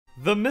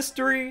The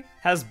mystery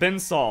has been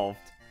solved.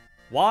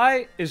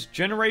 Why is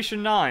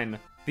Generation 9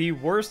 the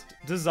worst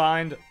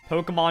designed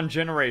Pokemon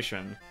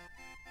generation?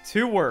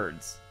 2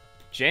 words.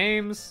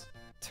 James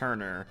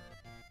Turner.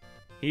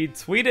 He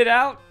tweeted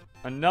out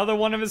another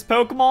one of his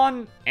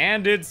Pokemon,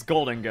 and it's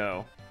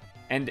Goldengo.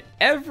 And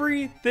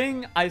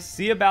everything I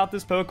see about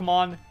this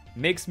Pokemon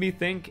makes me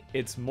think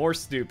it's more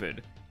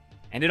stupid.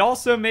 And it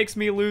also makes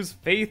me lose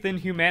faith in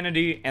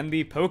humanity and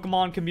the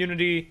Pokemon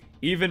community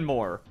even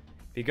more.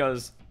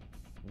 Because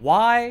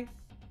why?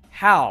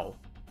 How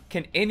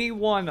can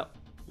anyone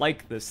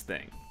like this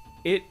thing?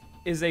 It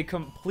is a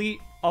complete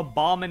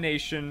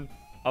abomination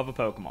of a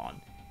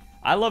Pokemon.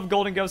 I love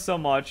Goldengo so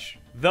much.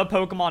 The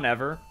Pokemon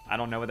ever. I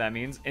don't know what that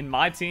means. In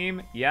my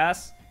team,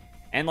 yes.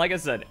 And like I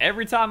said,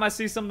 every time I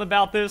see something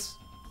about this,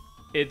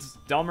 it's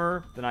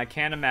dumber than I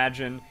can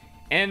imagine.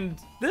 And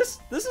this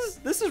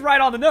is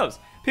right on the nose.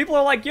 People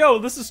are like, yo,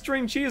 this is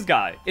String Cheese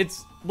Guy.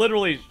 It's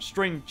literally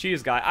String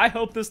Cheese Guy. I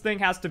hope this thing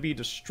has to be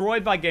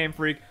destroyed by Game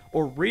Freak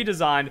or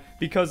redesigned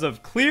because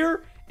of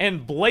clear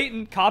and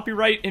blatant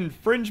copyright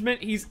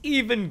infringement. He's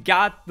even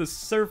got the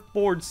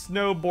surfboard,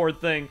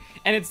 snowboard thing,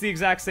 and it's the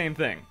exact same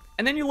thing.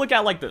 And then you look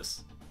at it like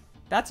this.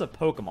 That's a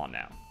Pokemon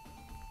now.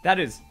 That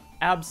is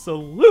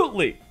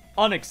absolutely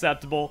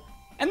unacceptable.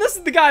 And this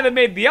is the guy that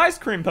made the ice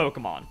cream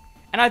Pokemon.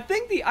 And I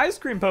think the ice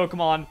cream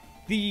Pokemon,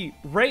 the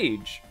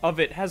rage of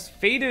it has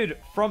faded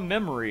from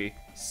memory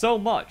so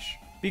much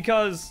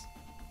because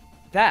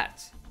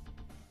that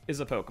is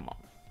a Pokemon.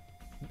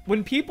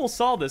 When people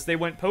saw this, they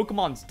went,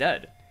 Pokemon's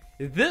dead.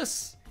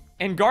 This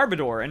and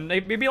Garbodor and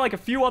maybe like a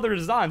few other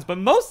designs, but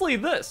mostly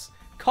this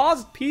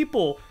caused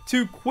people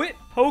to quit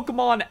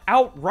Pokemon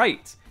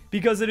outright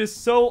because it is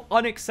so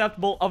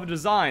unacceptable of a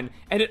design,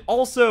 and it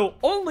also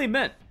only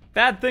meant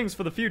bad things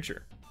for the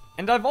future.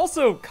 And I've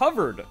also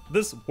covered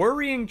this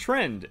worrying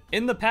trend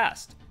in the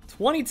past.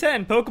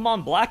 2010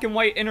 Pokemon Black and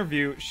White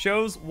interview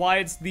shows why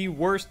it's the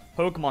worst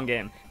Pokemon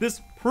game.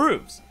 This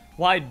proves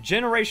why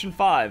Generation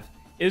 5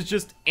 is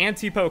just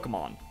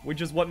anti-Pokemon,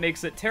 which is what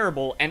makes it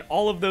terrible, and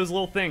all of those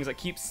little things that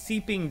keep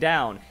seeping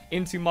down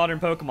into modern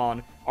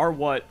Pokemon are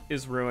what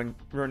is ruining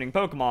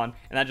Pokemon,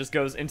 and that just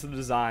goes into the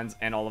designs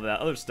and all of that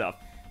other stuff.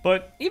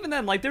 But even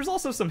then, like, there's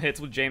also some hits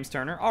with James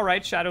Turner.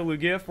 Alright, Shadow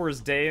Lugia for his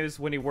days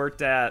when he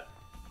worked at,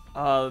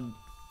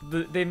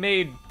 they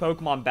made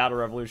Pokemon Battle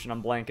Revolution,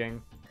 I'm blanking.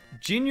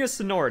 Genius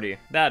Sonority,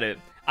 that it.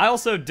 I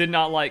also did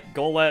not like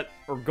Golett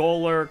or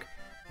Golurk.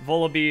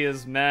 Volibee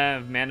is meh,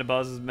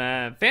 Mandibuzz is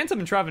meh. Phantom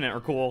and Trevenant are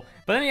cool,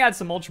 but then he had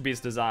some Ultra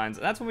Beast designs,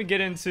 and that's when we get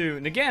into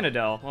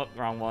Naganadel. Oh,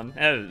 wrong one.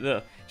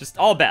 Just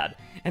all bad.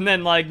 And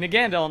then, like,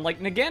 Naganadel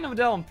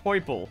and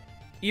Poipole,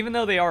 even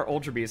though they are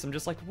Ultra Beasts, I'm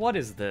just like, what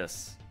is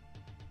this?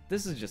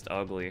 This is just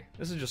ugly.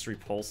 This is just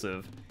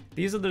repulsive.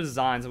 These are the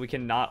designs that we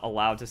cannot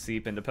allow to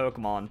seep into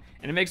Pokemon,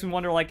 and it makes me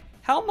wonder, like,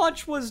 how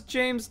much was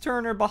James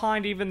Turner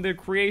behind even the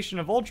creation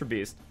of Ultra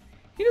Beast?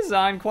 He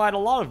designed quite a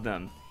lot of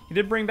them. He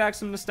did bring back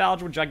some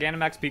nostalgia with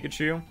Gigantamax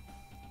Pikachu.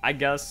 I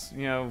guess,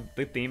 you know,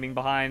 the theming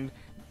behind,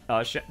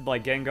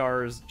 like,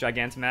 Gengar's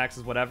Gigantamax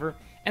is whatever.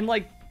 And,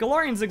 like,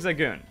 Galarian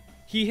Zigzagoon.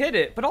 He hit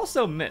it, but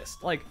also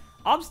missed. Like,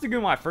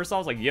 Obstagoon, when I first saw, I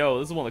was like, yo,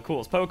 this is one of the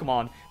coolest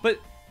Pokemon. But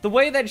the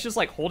way that it's just,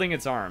 like, holding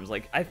its arms,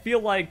 like, I feel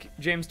like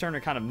James Turner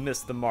kind of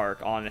missed the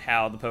mark on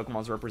how the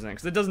Pokemon's represented,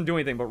 because it doesn't do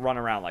anything but run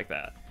around like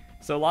that.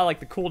 So a lot of, like,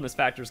 the coolness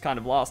factor is kind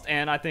of lost,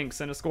 and I think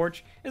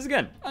Cinescorch is,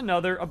 again,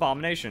 another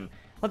abomination.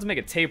 Let's make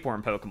a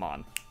Tapeworm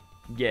Pokemon.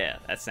 Yeah,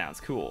 that sounds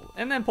cool.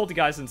 And then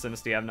Poltergeist and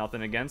Sinistea I have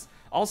nothing against.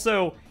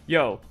 Also,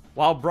 yo,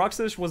 while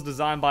Bruxish was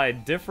designed by a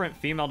different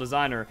female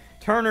designer,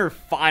 Turner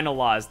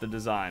finalized the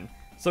design.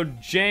 So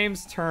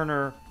James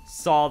Turner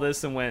saw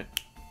this and went,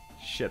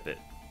 ship it.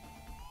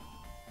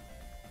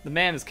 The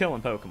man is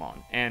killing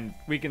Pokemon, and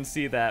we can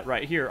see that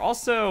right here.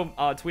 Also,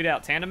 tweet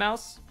out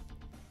Tandemaus.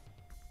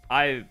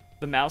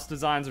 The mouse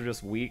designs are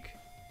just weak.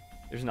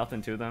 There's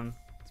nothing to them.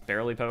 It's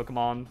barely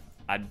Pokemon.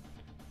 I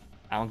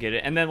don't get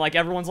it. And then, like,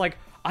 everyone's like,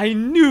 I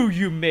knew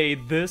you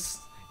made this.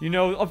 You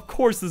know, of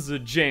course this is a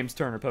James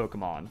Turner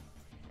Pokemon.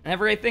 And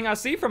everything I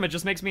see from it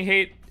just makes me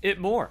hate it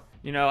more.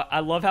 You know,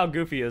 I love how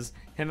Goofy is.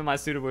 Him and my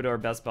Sudowoodo are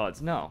best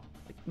buds. No.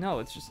 No,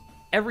 it's just,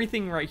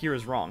 everything right here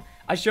is wrong.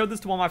 I showed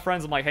this to one of my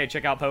friends. I'm like, hey,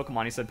 check out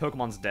Pokemon. He said,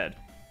 Pokemon's dead.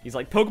 He's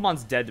like,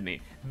 Pokemon's dead to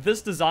me.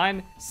 This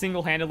design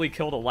single-handedly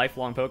killed a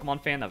lifelong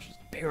Pokemon fan that was just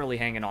barely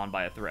hanging on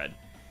by a thread.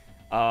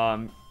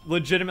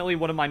 Legitimately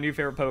one of my new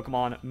favorite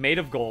Pokemon, made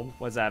of gold.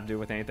 What does that have to do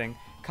with anything?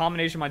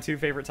 Combination of my 2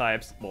 favorite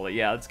types. Well,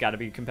 yeah, it's got to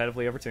be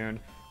competitively overtuned.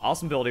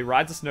 Awesome ability,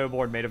 rides a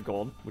snowboard made of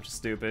gold, which is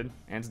stupid,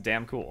 and it's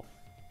damn cool.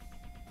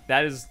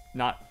 That is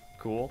not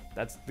cool.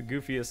 That's the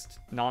goofiest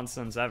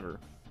nonsense ever.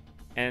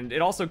 And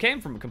it also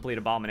came from a complete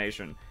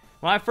abomination.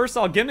 When I first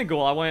saw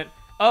Gimnighoul, I went,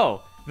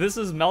 oh, this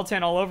is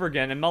Meltan all over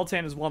again, and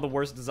Meltan is one of the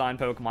worst designed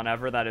Pokemon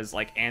ever. That is,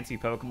 like,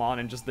 anti-Pokemon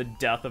and just the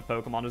death of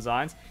Pokemon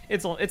designs.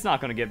 It's not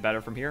going to get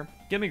better from here.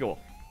 Gimnighoul.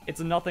 It's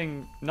a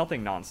nothing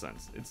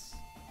nonsense.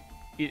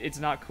 It's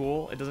not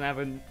cool. It doesn't have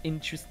an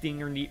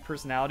interesting or neat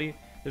personality.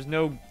 There's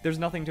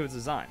nothing to its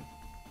design.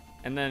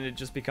 And then it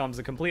just becomes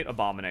a complete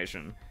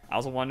abomination. I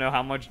also want to know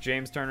how much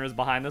James Turner is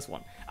behind this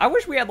one. I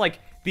wish we had, like,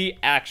 the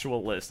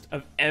actual list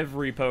of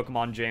every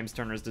Pokemon James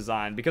Turner's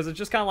designed, because it's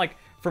just kind of like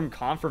from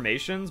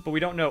confirmations, but we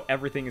don't know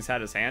everything he's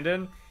had his hand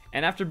in.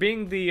 And after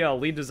being the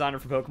lead designer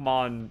for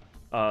Pokemon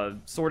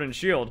Sword and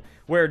Shield,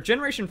 where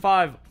Generation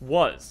 5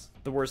 was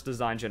the worst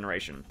design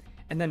generation,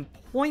 and then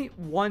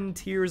 0.1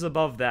 tiers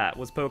above that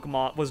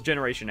was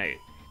Generation 8.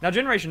 Now,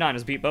 Generation 9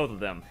 has beat both of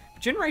them,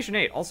 but Generation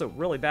 8 also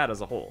really bad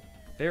as a whole.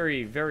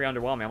 Very, very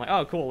underwhelming. I'm like,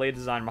 oh, cool, lead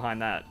design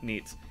behind that,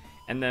 neat.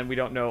 And then we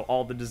don't know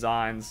all the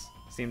designs,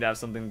 seem to have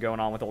something going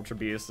on with Ultra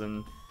Beast,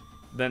 and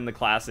then the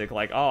classic,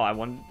 like, oh, I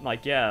want,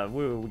 like, yeah,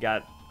 woo, we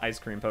got Ice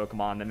Cream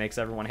Pokemon that makes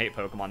everyone hate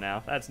Pokemon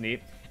now. That's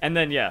neat. And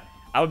then, yeah,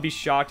 I would be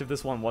shocked if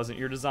this one wasn't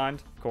your design,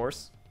 of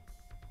course.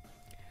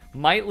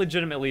 Might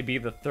legitimately be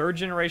the 3rd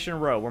generation in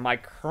a row where my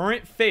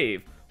current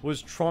fave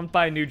was trumped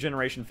by a new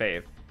generation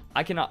fave.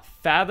 I cannot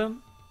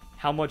fathom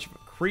how much of a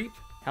creep,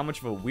 how much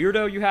of a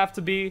weirdo you have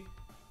to be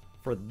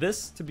for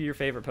this to be your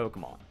favorite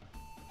Pokemon.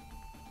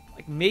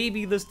 Like,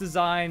 maybe this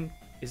design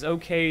is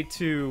okay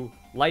to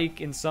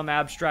like in some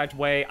abstract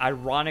way,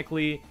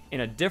 ironically,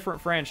 in a different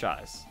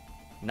franchise.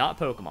 Not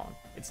Pokemon.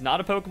 It's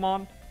not a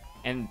Pokemon,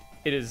 and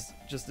it is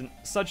just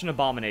such an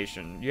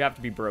abomination. You have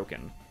to be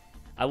broken.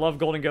 I love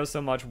Golden Ghost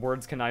so much,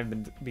 words cannot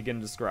even begin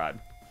to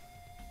describe.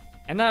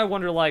 And then I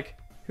wonder, like,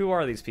 who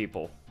are these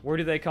people? Where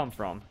do they come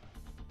from?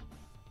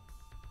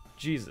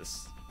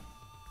 Jesus.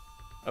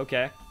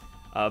 Okay.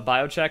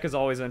 Biocheck is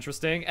always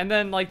interesting. And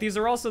then, like, these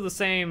are also the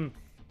same,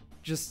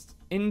 just,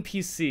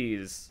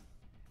 NPCs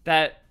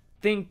that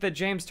think that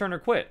James Turner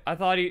quit. I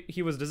thought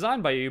he was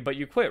designed by you, but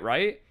you quit,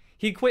 right?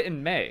 He quit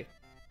in May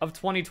of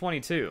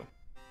 2022.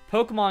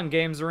 Pokemon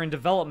games are in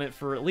development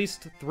for at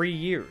least 3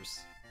 years.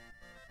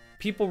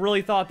 People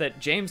really thought that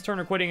James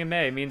Turner quitting in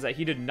May means that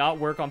he did not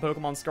work on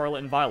Pokemon Scarlet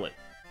and Violet.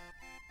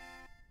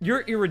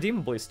 You're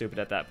irredeemably stupid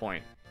at that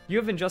point. You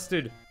have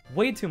ingested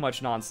way too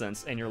much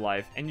nonsense in your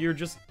life, and you're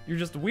just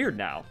weird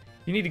now.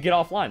 You need to get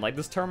offline. Like,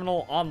 this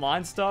terminal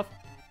online stuff,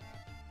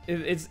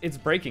 it's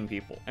breaking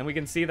people. And we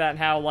can see that in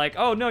how, like,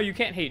 oh no, you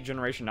can't hate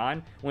Generation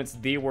 9 when it's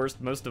the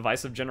worst, most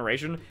divisive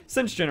generation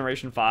since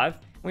Generation 5.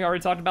 We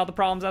already talked about the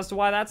problems as to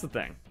why that's the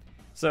thing.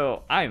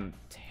 So, I am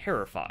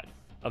terrified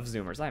of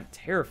Zoomers. I am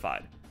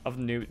terrified of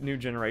the new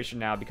generation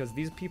now, because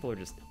these people are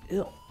just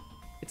ill.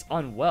 It's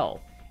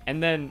unwell.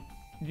 And then,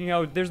 you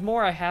know, there's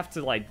more I have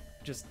to, like,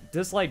 just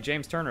dislike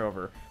James Turner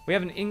over. We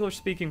have an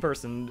English-speaking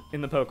person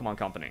in the Pokemon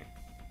Company,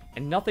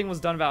 and nothing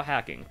was done about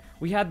hacking.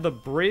 We had the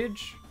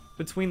bridge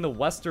between the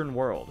Western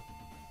world,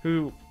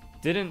 who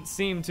didn't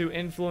seem to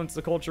influence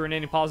the culture in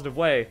any positive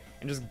way,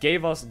 and just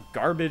gave us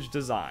garbage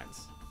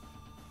designs.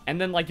 And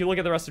then, like, you look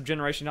at the rest of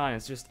Generation 9,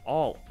 it's just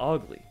all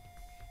ugly.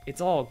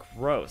 It's all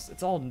gross.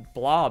 It's all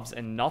blobs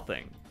and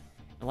nothing.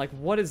 And, like,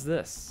 what is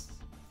this?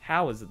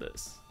 How is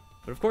this?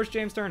 But, of course,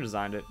 James Turner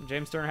designed it.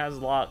 James Turner has a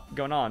lot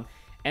going on.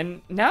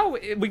 And now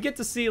we get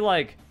to see,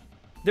 like,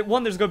 that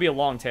one, there's going to be a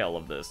long tail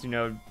of this. You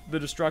know, the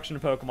destruction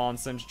of Pokemon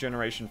since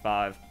Generation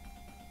 5.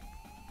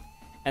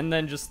 And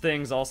then just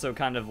things also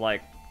kind of,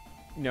 like,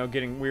 you know,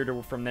 getting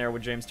weirder from there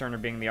with James Turner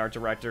being the art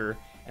director.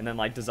 And then,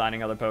 like,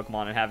 designing other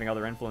Pokemon and having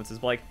other influences.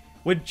 But, like,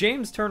 with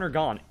James Turner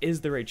gone,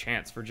 is there a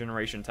chance for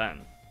Generation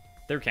 10?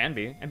 There can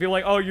be. And people are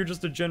like, oh, you're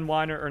just a Gen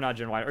 1er, or not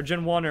Gen 1, or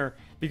Gen 1er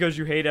because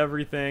you hate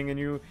everything and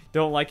you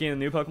don't like any of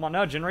the new Pokemon.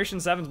 No, Generation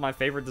 7 is my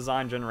favorite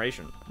design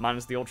generation,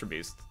 minus the Ultra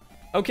Beast.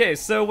 Okay,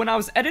 so when I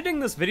was editing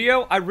this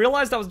video, I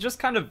realized I was just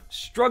kind of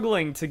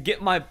struggling to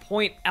get my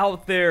point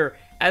out there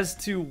as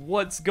to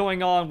what's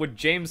going on with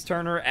James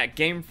Turner at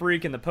Game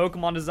Freak and the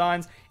Pokemon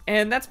designs.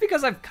 And that's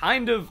because I've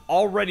kind of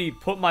already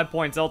put my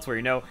points elsewhere,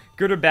 you know?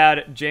 Good or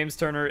bad, James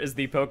Turner is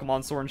the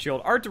Pokemon Sword and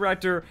Shield art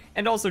director,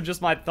 and also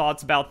just my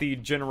thoughts about the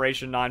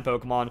Generation 9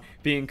 Pokemon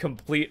being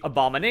complete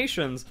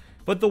abominations.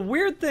 But the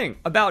weird thing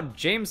about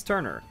James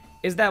Turner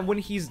is that when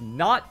he's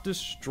not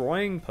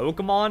destroying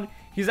Pokemon,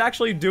 he's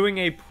actually doing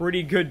a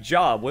pretty good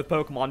job with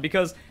Pokemon,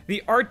 because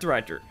the art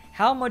director,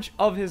 how much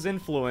of his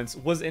influence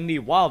was in the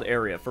wild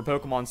area for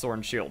Pokemon Sword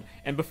and Shield.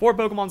 And before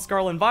Pokemon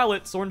Scarlet and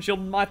Violet, Sword and Shield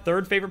was my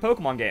 3rd favorite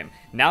Pokemon game.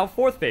 Now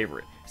 4th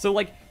favorite. So,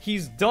 like,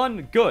 he's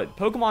done good.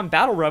 Pokemon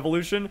Battle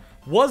Revolution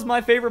was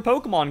my favorite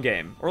Pokemon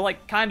game. Or,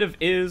 like, kind of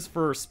is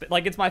for,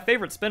 like, it's my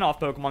favorite spin-off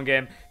Pokemon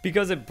game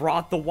because it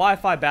brought the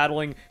Wi-Fi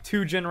battling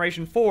to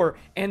Generation 4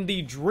 and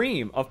the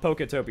dream of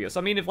Poketopia. So,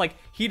 I mean, if, like,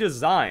 he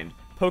designed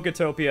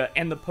Poketopia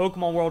and the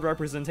Pokemon world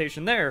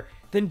representation there,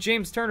 then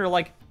James Turner,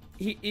 like,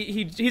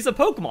 he's a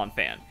Pokemon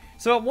fan.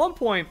 So at one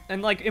point,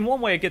 and like in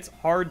one way it gets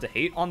hard to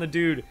hate on the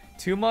dude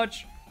too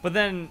much, but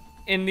then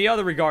in the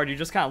other regard you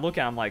just kind of look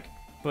at him like,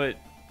 but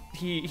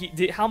he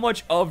did, how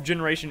much of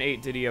Generation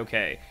 8 did he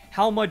okay?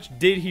 How much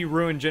did he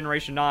ruin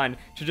Generation 9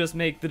 to just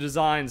make the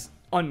designs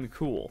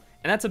uncool?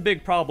 And that's a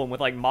big problem with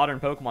like modern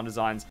Pokemon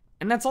designs.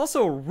 And that's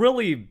also a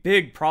really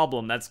big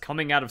problem that's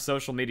coming out of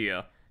social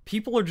media.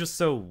 People are just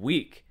so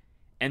weak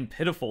and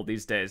pitiful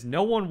these days.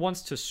 No one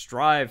wants to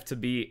strive to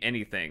be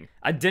anything.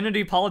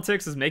 Identity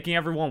politics is making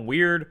everyone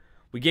weird.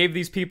 We gave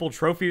these people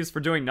trophies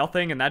for doing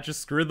nothing, and that just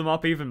screwed them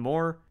up even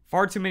more.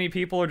 Far too many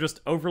people are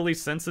just overly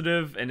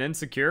sensitive and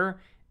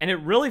insecure, and it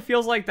really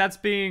feels like that's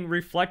being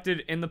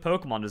reflected in the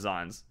Pokemon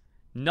designs.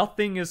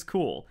 Nothing is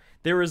cool.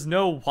 There is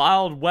no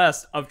Wild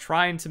West of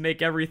trying to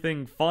make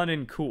everything fun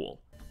and cool.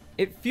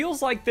 It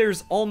feels like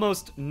there's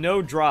almost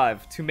no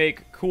drive to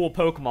make cool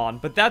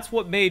Pokemon, but that's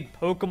what made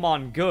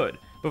Pokemon good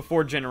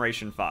before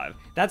Generation 5.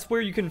 That's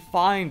where you can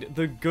find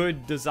the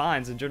good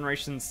designs in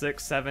Generation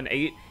 6, 7,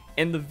 8,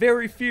 and the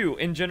very few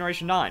in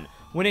Generation 9.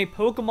 When a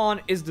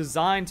Pokemon is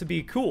designed to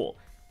be cool,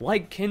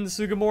 like Ken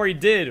Sugimori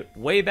did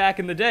way back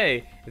in the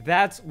day,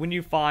 that's when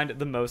you find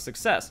the most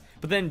success.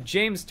 But then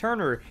James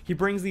Turner, he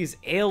brings these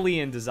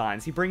alien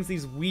designs, he brings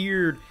these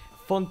weird,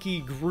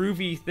 funky,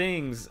 groovy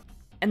things.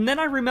 And then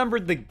I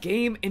remembered the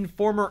Game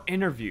Informer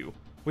interview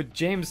with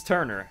James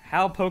Turner,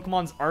 how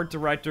Pokemon's art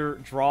director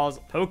draws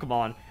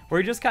Pokemon,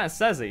 where he just kind of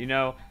says it, you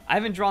know, I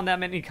haven't drawn that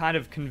many kind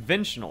of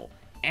conventional,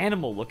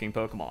 animal-looking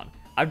Pokemon.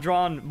 I've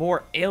drawn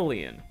more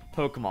alien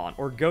Pokemon,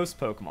 or ghost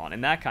Pokemon,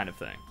 and that kind of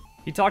thing.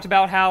 He talked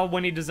about how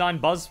when he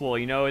designed Buzzwole,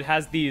 you know, it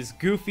has these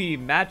goofy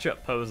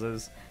matchup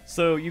poses,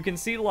 so you can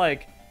see,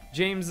 like,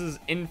 James's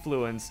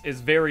influence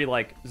is very,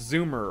 like,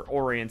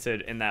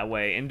 zoomer-oriented in that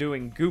way, and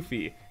doing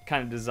goofy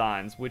kind of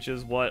designs, which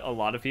is what a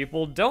lot of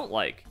people don't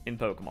like in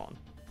Pokemon.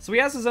 So he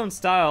has his own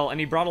style, and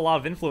he brought a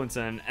lot of influence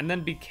in, and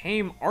then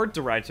became art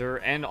director,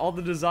 and all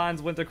the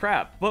designs went to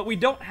crap. But we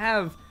don't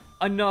have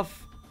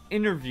enough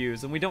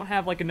interviews, and we don't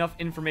have, like, enough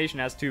information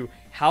as to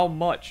how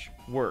much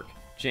work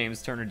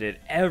James Turner did.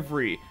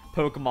 Every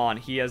Pokemon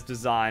he has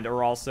designed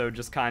are also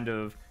just kind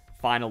of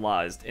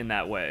finalized in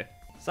that way.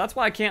 So that's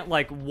why I can't,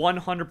 like,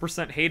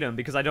 100% hate him,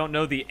 because I don't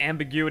know the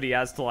ambiguity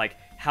as to, like,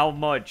 how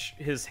much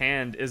his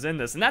hand is in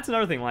this. And that's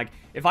another thing, like,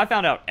 if I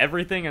found out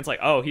everything, and it's like,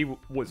 oh, he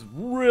was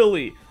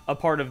really a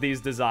part of these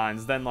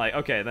designs, then, like,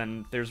 okay,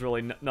 then there's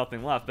really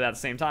nothing left. But at the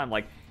same time,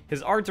 like,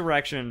 his art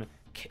direction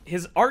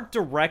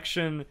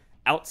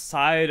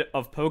outside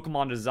of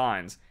Pokemon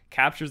designs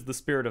captures the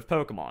spirit of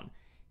Pokemon.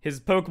 His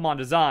Pokemon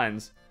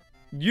designs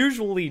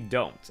usually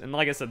don't. And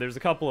like I said, there's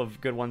a couple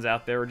of good ones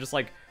out there, just,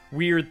 like,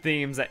 weird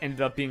themes that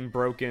ended up being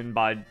broken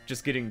by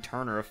just getting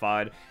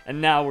Turnerified, and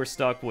now we're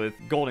stuck with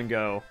Golden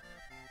Go.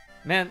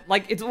 Man,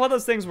 like, it's one of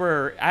those things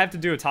where I have to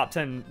do a top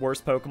 10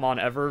 worst Pokemon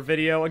ever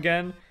video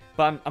again,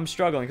 but I'm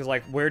struggling, because,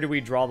 like, where do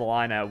we draw the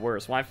line at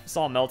worst? When I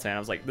saw Meltan, I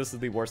was like, this is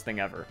the worst thing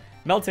ever.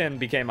 Meltan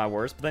became my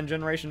worst, but then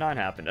Generation 9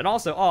 happened. And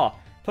also,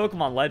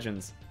 Pokemon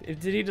Legends.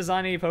 Did he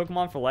design any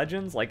Pokemon for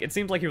Legends? Like, it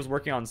seems like he was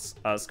working on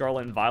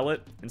Scarlet and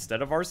Violet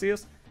instead of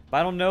Arceus, but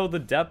I don't know the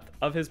depth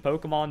of his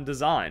Pokemon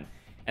design.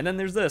 And then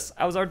there's this.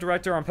 I was art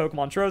director on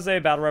Pokemon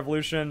Troze, Battle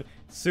Revolution.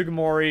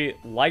 Sugimori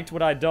liked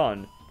what I'd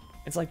done.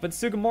 It's like, but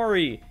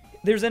Sugimori,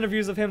 there's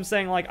interviews of him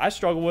saying, like, I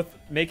struggle with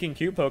making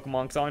cute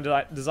Pokemon because I want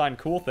to design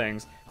cool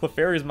things.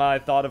 Clefairy's my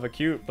thought of a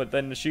cute, but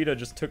then Nishida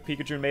just took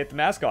Pikachu and made it the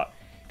mascot.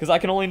 Because I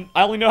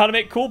only know how to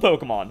make cool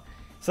Pokemon.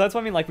 So that's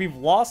what I mean, like, we've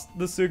lost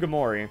the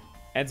Sugimori,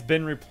 and it's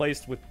been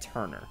replaced with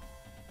Turner.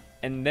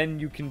 And then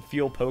you can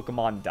feel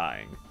Pokemon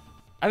dying.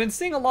 I've been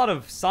seeing a lot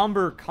of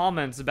somber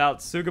comments about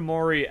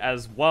Sugimori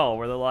as well,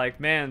 where they're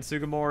like, man,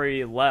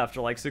 Sugimori left,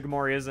 or like,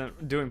 Sugimori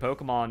isn't doing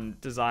Pokemon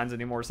designs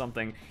anymore or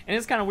something. And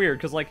it's kind of weird,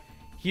 because, like,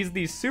 he's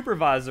the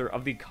supervisor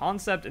of the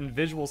concept and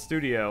visual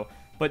studio,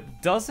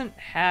 but doesn't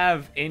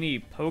have any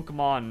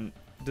Pokemon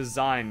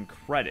design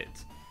credit.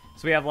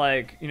 So we have,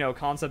 like, you know,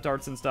 concept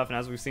arts and stuff, and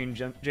as we've seen,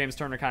 James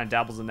Turner kind of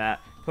dabbles in that.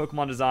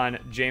 Pokemon design,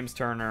 James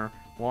Turner.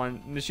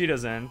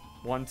 Nishida's in.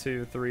 1,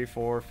 2, 3,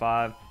 4,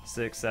 5,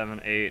 6,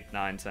 7, 8,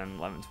 9, 10,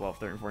 11, 12,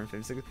 13, 14,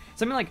 15, 16.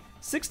 So I mean, like,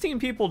 16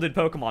 people did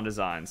Pokemon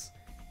designs,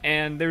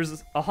 and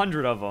there's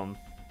 100 of them.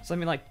 So I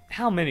mean, like,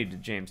 how many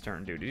did James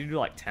Turner do? Did he do,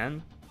 like,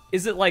 10?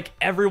 Is it, like,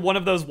 every one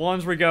of those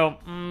ones where you go,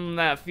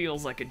 that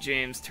feels like a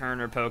James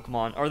Turner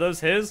Pokemon? Are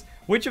those his?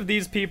 Which of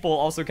these people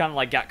also kind of,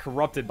 like, got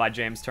corrupted by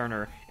James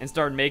Turner and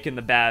started making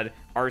the bad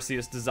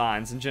Arceus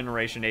designs and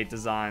Generation 8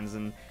 designs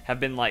and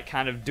have been, like,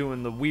 kind of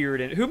doing the weird...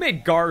 And who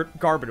made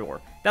Garbodor?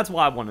 That's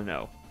what I want to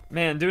know.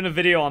 Man, doing a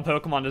video on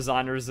Pokemon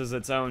designers is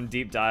its own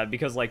deep dive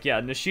because, like,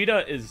 yeah,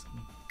 Nishida is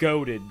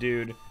goated,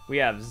 dude. We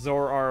have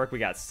Zoroark, we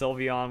got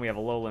Sylveon, we have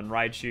Alolan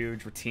Raichu,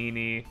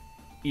 Dratini...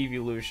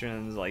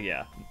 Evolutions, like,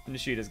 yeah,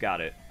 Nishida's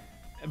got it.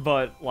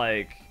 But,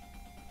 like,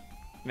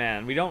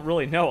 man, we don't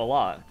really know a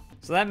lot.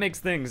 So that makes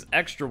things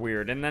extra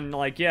weird. And then,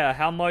 like, yeah,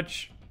 how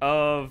much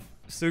of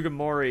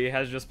Sugimori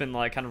has just been,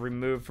 like, kind of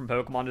removed from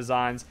Pokemon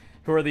designs?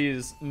 Who are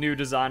these new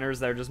designers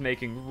that are just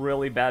making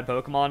really bad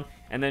Pokemon?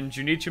 And then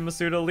Junichi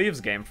Masuda leaves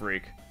Game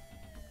Freak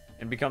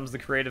and becomes the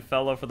creative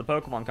fellow for the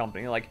Pokemon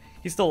company. Like,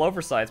 he's still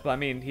oversights, but I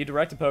mean, he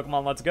directed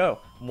Pokemon Let's Go,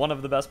 one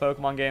of the best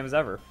Pokemon games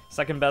ever.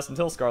 Second best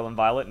until Scarlet and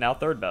Violet, now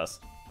third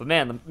best. But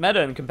man, the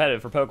meta and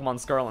competitive for Pokemon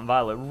Scarlet and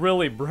Violet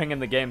really bringing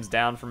the games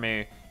down for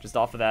me, just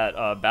off of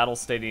that Battle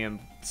Stadium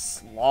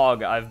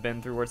slog I've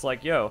been through, where it's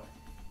like, yo,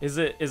 is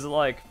it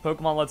like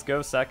Pokemon Let's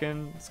Go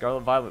second,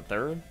 Scarlet Violet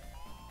third?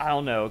 I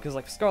don't know, because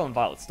like Scarlet and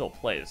Violet still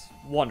plays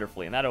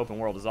wonderfully, and that open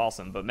world is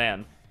awesome, but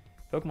man,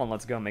 Pokemon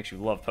Let's Go makes you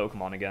love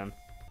Pokemon again.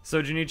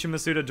 So Junichi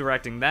Masuda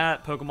directing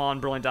that.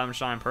 Pokemon Brilliant Diamond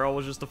Shine Pearl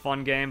was just a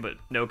fun game, but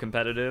no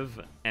competitive.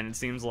 And it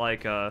seems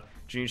like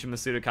Junichi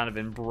Masuda kind of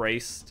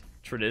embraced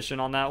tradition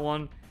on that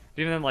one.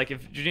 Even then, like,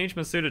 if Junichi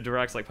Masuda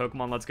directs, like,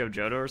 Pokemon Let's Go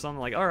Johto or something,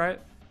 like, alright,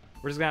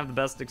 we're just gonna have the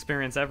best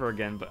experience ever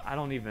again, but I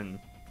don't even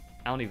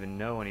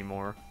know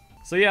anymore.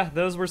 So yeah,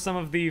 those were some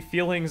of the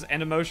feelings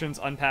and emotions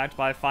unpacked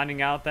by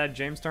finding out that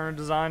James Turner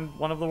designed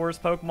one of the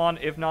worst Pokemon,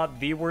 if not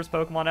the worst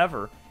Pokemon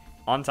ever,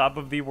 on top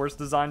of the worst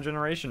design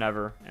generation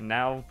ever. And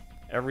now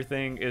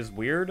everything is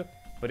weird,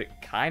 but it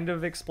kind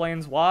of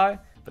explains why,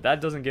 but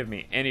that doesn't give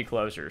me any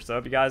closure. So I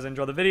hope you guys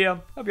enjoy the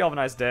video. Hope you all have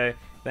a nice day.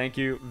 Thank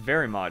you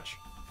very much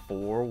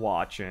for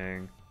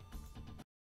watching.